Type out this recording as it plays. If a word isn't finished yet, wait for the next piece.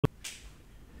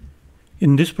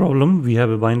In this problem, we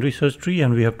have a binary search tree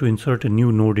and we have to insert a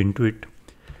new node into it.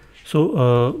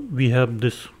 So we have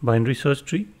this binary search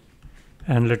tree,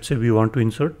 and let's say we want to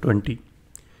insert 20.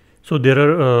 So there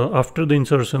are, after the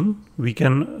insertion, we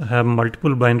can have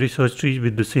multiple binary search trees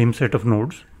with the same set of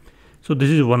nodes. So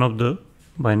this is one of the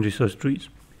binary search trees.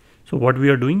 So what we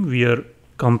are doing, we are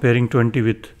comparing 20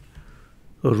 with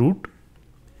a root.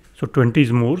 So 20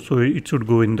 is more, so it should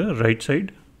go in the right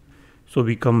side. So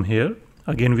we come here,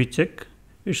 again we check,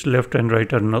 its left and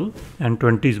right are null, and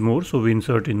 20 is more, so we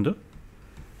insert in the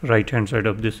right hand side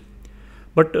of this.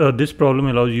 But this problem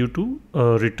allows you to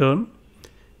return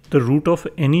the root of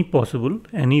any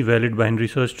valid binary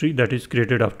search tree that is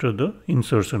created after the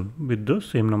insertion with the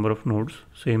same number of nodes,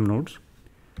 same nodes.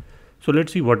 So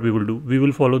let's see what we will do. We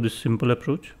will follow this simple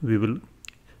approach. We will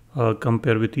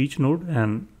compare with each node,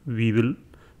 and we will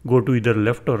go to either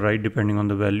left or right depending on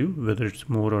the value, whether it's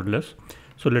more or less.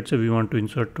 So let's say we want to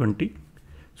insert 20.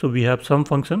 So we have some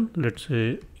function, let's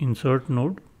say insert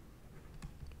node.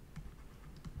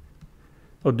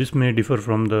 Or this may differ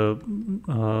from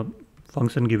the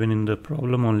function given in the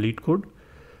problem on LeetCode.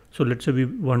 So let's say we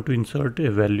want to insert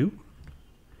a value,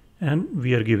 and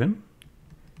we are given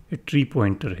a tree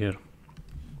pointer here.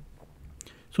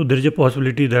 So there is a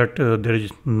possibility that there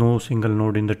is no single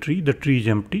node in the tree is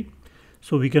empty.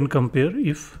 So we can compare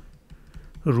if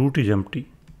root is empty,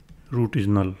 root is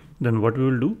null, then what we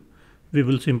will do, we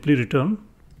will simply return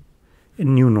a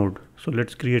new node. So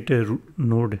let's create a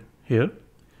node here.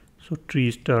 So tree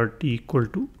star t equal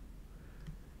to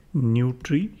new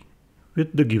tree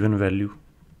with the given value.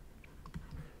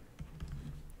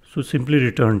 So simply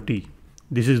return t.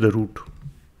 This is the root.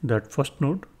 That first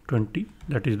node 20,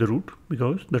 that is the root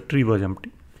because the tree was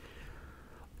empty.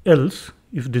 Else,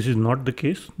 if this is not the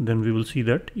case, then we will see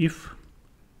that if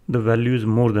the value is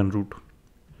more than root.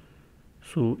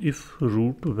 So if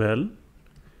root val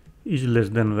is less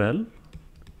than val,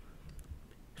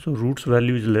 so root's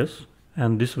value is less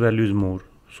and this value is more,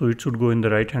 so it should go in the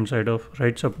right hand side of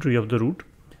right subtree of the root.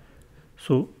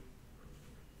 So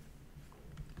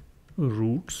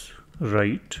roots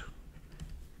right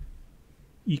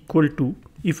equal to,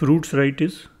 if roots right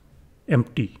is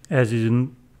empty as is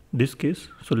in this case,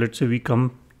 so let's say we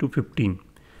come to 15.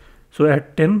 So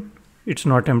at 10 it's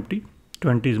not empty,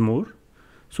 20 is more,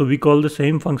 so we call the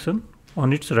same function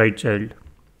on its right child.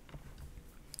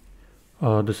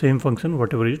 The same function,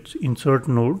 whatever it's, insert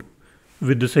node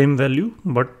with the same value,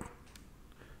 but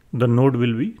the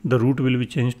root will be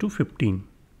changed to 15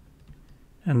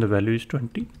 and the value is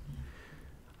 20.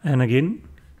 And again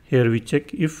here we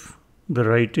check if the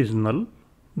right is null,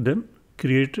 then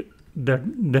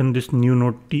then this new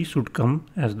node t should come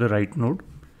as the right node.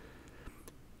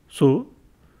 So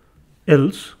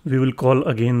else we will call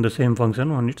again the same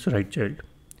function on its right child.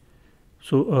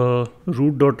 So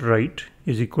root.right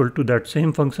is equal to that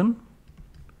same function.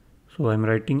 So I'm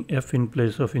writing f in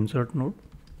place of insert node.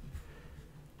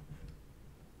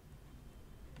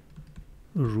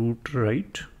 Root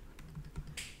right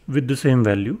with the same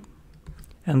value,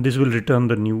 and this will return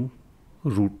the new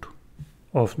root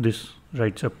of this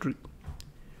right subtree.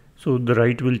 So the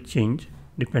right will change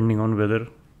depending on whether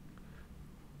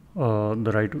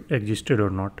the right existed or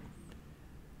not.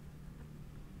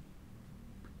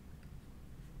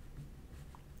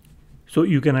 So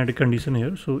you can add a condition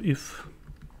here. So if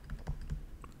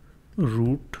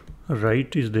root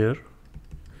right is there,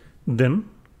 then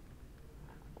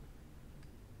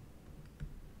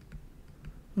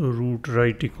root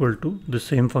right equal to the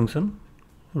same function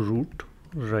root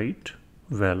right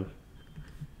val.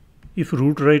 If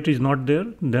root right is not there,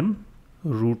 then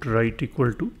root right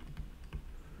equal to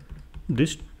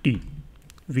this t.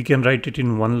 We can write it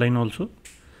in one line also.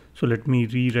 So let me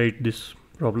rewrite this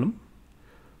problem.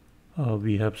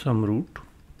 We have some root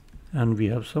and we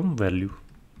have some value.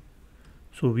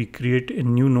 So we create a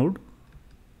new node,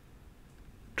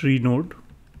 tree node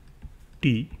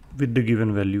t with the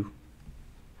given value.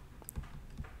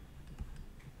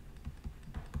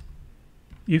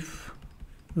 If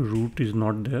root is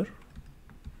not there,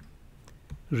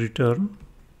 return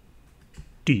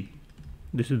t.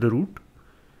 This is the root.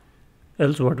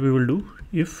 Else what we will do,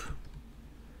 if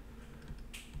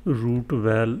root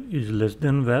val is less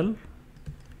than val,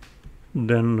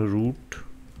 then root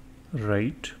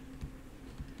right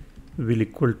will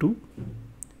equal to,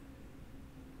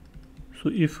 so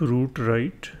if root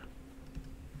right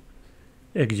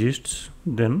exists,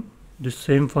 then this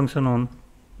same function on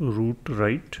root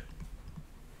right,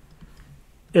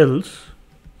 else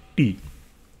t.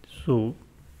 So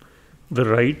the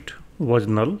right was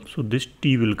null, so this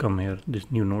t will come here,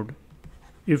 this new node.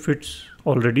 If it's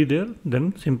already there,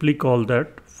 then simply call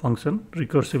that function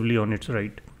recursively on its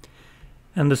right.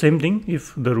 And the same thing,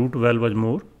 if the root val was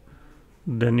more,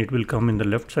 then it will come in the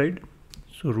left side.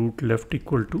 So root left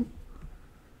equal to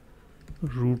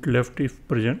root left if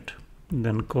present,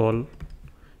 then call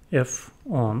f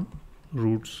on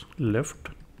roots left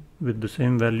with the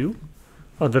same value,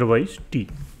 otherwise t,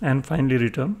 and finally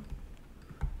return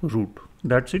root.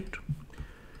 That's it.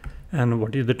 And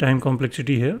what is the time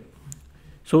complexity here?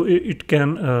 So it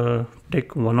can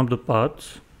take one of the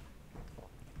paths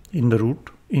in the root,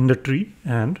 in the tree,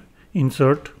 and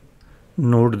insert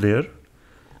node there.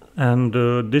 And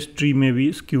this tree may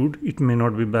be skewed, it may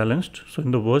not be balanced. So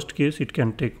in the worst case, it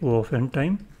can take O of n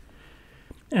time.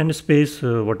 And space,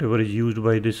 whatever is used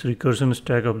by this recursion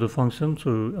stack of the function.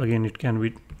 So again, it can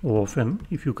be O of n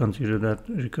if you consider that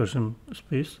recursion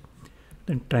space.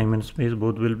 Then time and space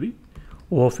both will be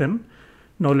O of n.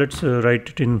 Now let's write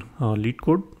it in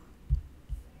LeetCode.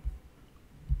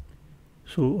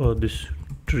 So this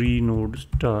tree node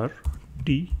star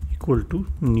t equal to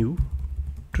new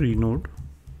tree node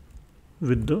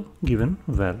with the given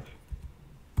val.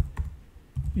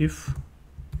 If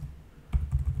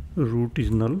root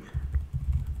is null,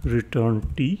 return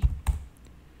t.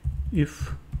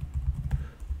 If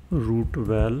root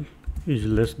val is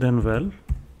less than val,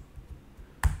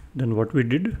 then what we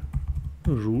did,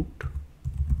 root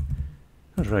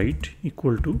right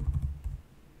equal to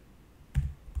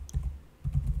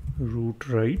root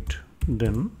right,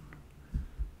 then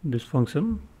this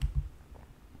function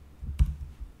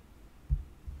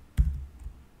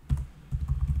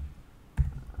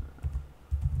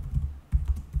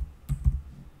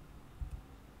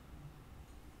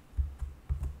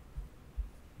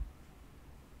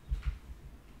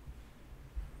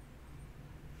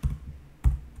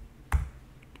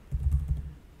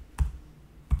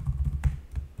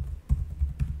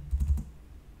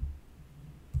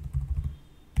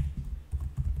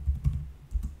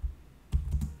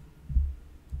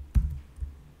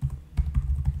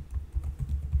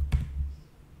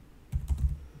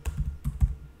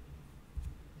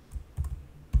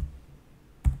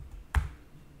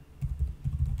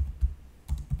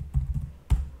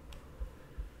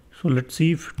so let's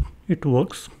see if it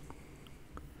works.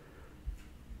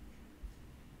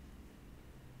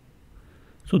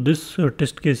 So this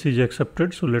test case is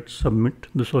accepted. So let's submit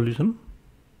the solution.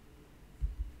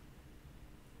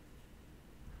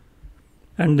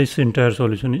 And this entire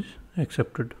solution is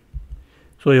accepted.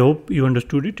 So I hope you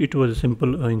understood it. It was a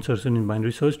simple insertion in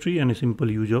binary search tree and a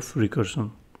simple use of recursion.